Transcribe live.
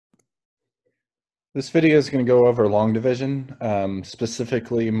This video is going to go over long division,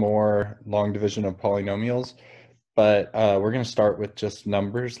 specifically more long division of polynomials, but we're going to start with just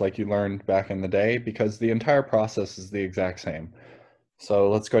numbers like you learned back in the day because the entire process is the exact same. So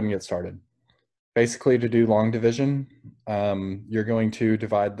let's go ahead and get started. Basically, to do long division, you're going to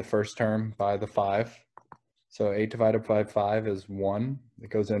divide the first term by the 5. So 8 divided by 5 is 1. It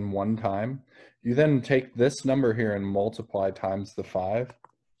goes in one time. You then take this number here and multiply times the 5.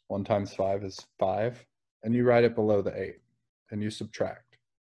 1 times 5 is 5, and you write it below the 8, and you subtract.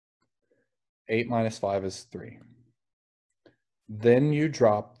 8 minus 5 is 3. Then you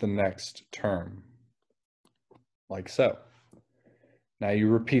drop the next term, like so. Now you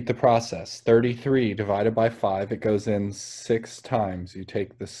repeat the process. 33 divided by 5, it goes in 6 times. You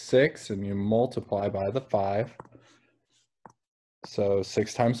take the 6 and you multiply by the 5. So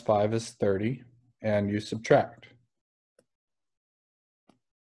 6 times 5 is 30, and you subtract.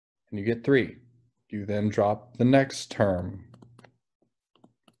 And you get 3. You then drop the next term.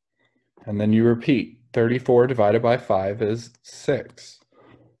 And then you repeat. 34 divided by 5 is 6.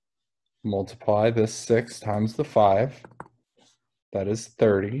 Multiply this 6 times the 5. That is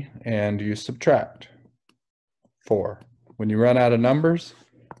 30. And you subtract 4. When you run out of numbers,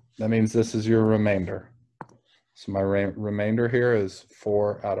 that means this is your remainder. So my remainder here is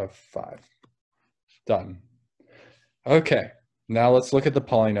 4 out of 5. Done. Okay. Now let's look at the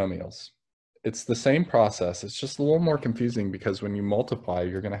polynomials. It's the same process. It's just a little more confusing because when you multiply,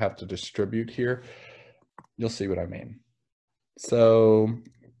 you're going to have to distribute here. You'll see what I mean. So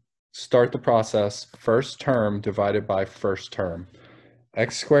start the process. First term divided by first term.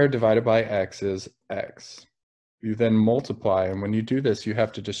 X squared divided by x is x. You then multiply, and when you do this, you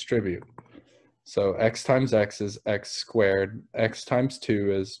have to distribute. So x times x is x squared. X times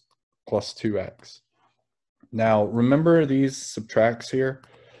 2 is plus 2x. Now, remember these subtracts here?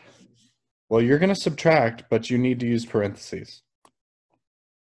 Well, you're going to subtract, but you need to use parentheses.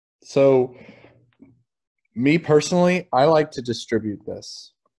 So, me personally, I like to distribute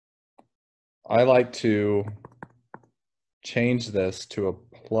this. I like to change this to a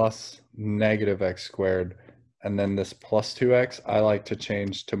plus negative x squared, and then this plus 2x, I like to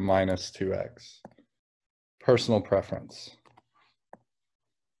change to minus 2x. Personal preference.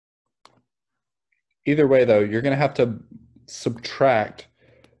 Either way, though, you're going to have to subtract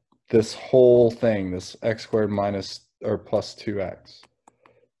this whole thing, this x squared minus or plus 2x.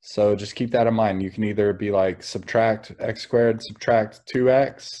 So just keep that in mind. You can either be like subtract x squared, subtract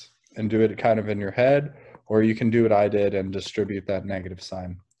 2x, and do it kind of in your head, or you can do what I did and distribute that negative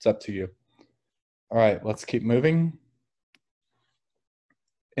sign. It's up to you. All right, let's keep moving.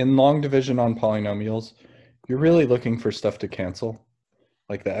 In long division on polynomials, you're really looking for stuff to cancel,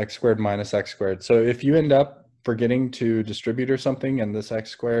 like the x squared minus x squared. So if you end up forgetting to distribute or something and this x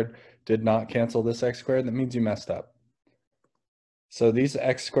squared did not cancel this x squared, that means you messed up. So these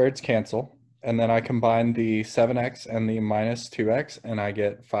x squareds cancel, and then I combine the 7x and the minus 2x, and I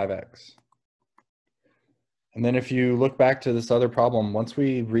get 5x. And then if you look back to this other problem, once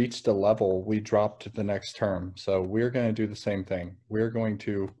we reached a level, we dropped the next term. So we're going to do the same thing. We're going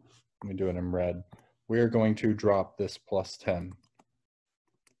to, let me do it in red. We're going to drop this plus 10.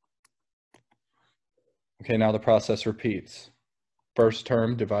 Okay, now the process repeats. First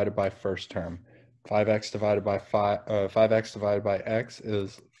term divided by first term. 5x divided by 5x divided by x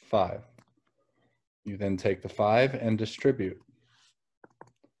is 5. You then take the 5 and distribute.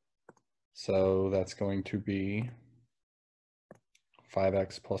 So that's going to be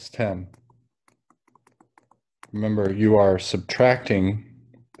 5x plus 10. Remember, you are subtracting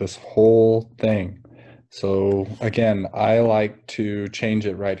this whole thing. So again, I like to change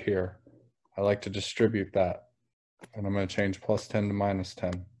it right here. I like to distribute that. And I'm going to change plus 10 to minus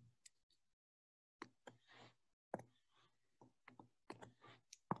 10.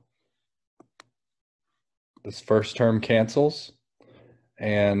 This first term cancels.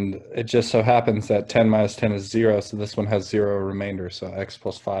 And it just so happens that 10 minus 10 is 0, so this one has 0 remainder. So x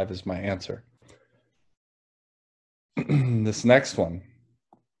plus 5 is my answer. This next one.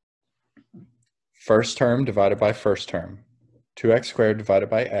 First term divided by first term. 2x squared divided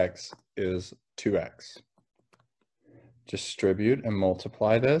by x is 2x. Distribute and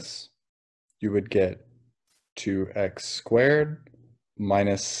multiply this. You would get 2x squared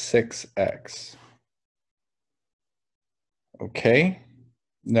minus 6x. Okay.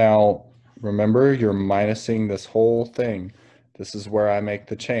 Now, remember, you're minusing this whole thing. This is where I make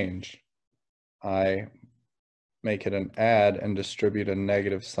the change. I make it an add and distribute a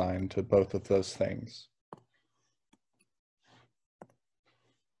negative sign to both of those things.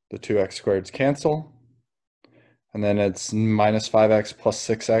 The 2x squareds cancel, And then it's minus 5x plus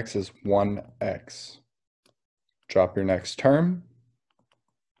 6x is 1x. Drop your next term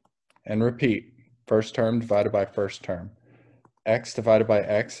and repeat. First term divided by first term. X divided by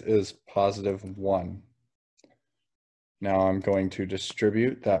x is positive 1. Now I'm going to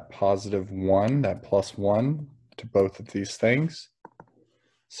distribute that positive 1, that plus 1, to both of these things.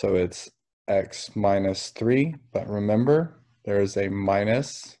 So it's x minus 3, but remember, there is a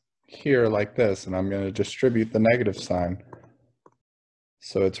minus here like this, and I'm going to distribute the negative sign.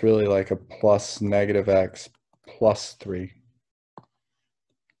 So it's really like a plus negative x plus 3.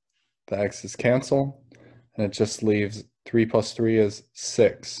 The x's cancel, and it just leaves 3 plus 3 is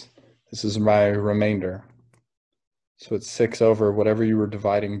 6. This is my remainder. So it's 6 over whatever you were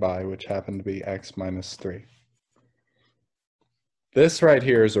dividing by, which happened to be x minus 3. This right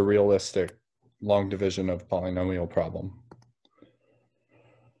here is a realistic long division of polynomial problem.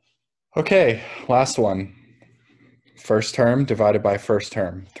 Okay, last one. First term divided by first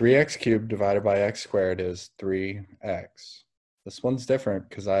term. 3x cubed divided by x squared is 3x. This one's different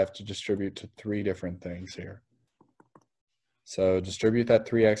because I have to distribute to 3 different things here. So distribute that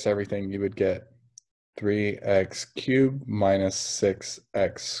 3x everything, you would get 3x cubed minus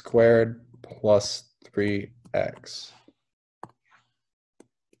 6x squared plus 3x.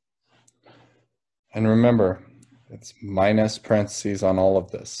 And remember, it's minus parentheses on all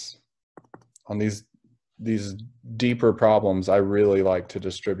of this. On these deeper problems, I really like to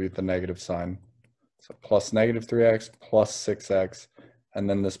distribute the negative sign. So plus negative 3x plus 6x, and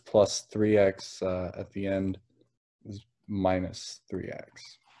then this plus 3x at the end is minus 3x.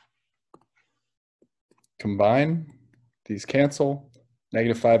 Combine, these cancel.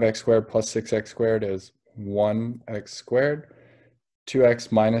 Negative 5x squared plus 6x squared is 1x squared.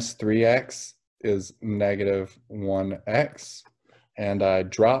 2x minus 3x is negative 1x. And I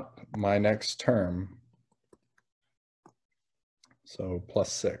drop my next term. So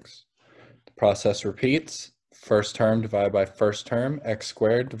plus 6. The process repeats. First term divided by first term. X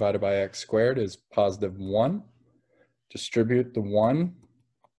squared divided by x squared is positive 1. Distribute the 1.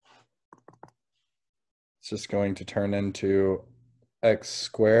 It's just going to turn into x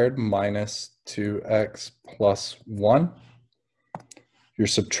squared minus 2x plus 1. You're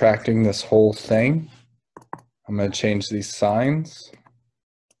subtracting this whole thing. I'm going to change these signs.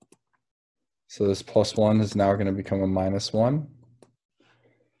 So this plus 1 is now going to become a minus 1.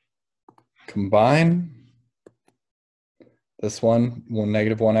 Combine. This one, well,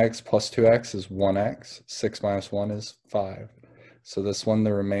 negative 1x plus 2x is 1x. 6 minus 1 is 5. So this one,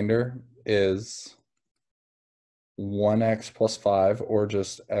 the remainder is 1x plus 5, or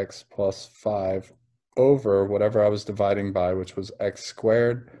just x plus 5 over whatever I was dividing by, which was x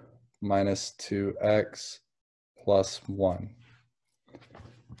squared minus 2x plus 1.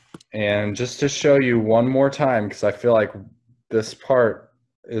 And just to show you one more time, because I feel like this part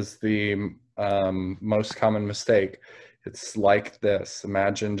is the most common mistake. It's like this.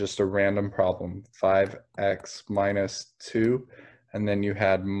 Imagine just a random problem, 5x minus 2, and then you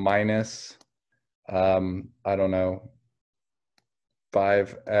had minus, I don't know,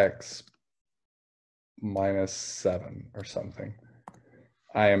 5x minus 7 or something.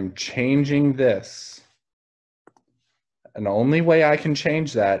 I am changing this. And the only way I can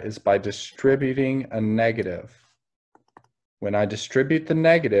change that is by distributing a negative. When I distribute the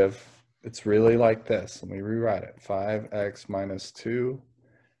negative, it's really like this. Let me rewrite it. 5x minus 2,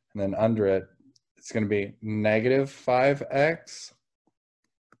 and then under it, it's going to be negative 5x,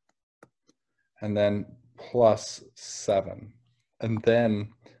 and then plus 7. And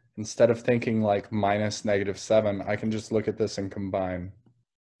then, instead of thinking like minus negative 7, I can just look at this and combine.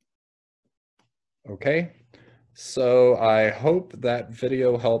 Okay? So I hope that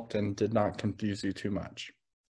video helped and did not confuse you too much.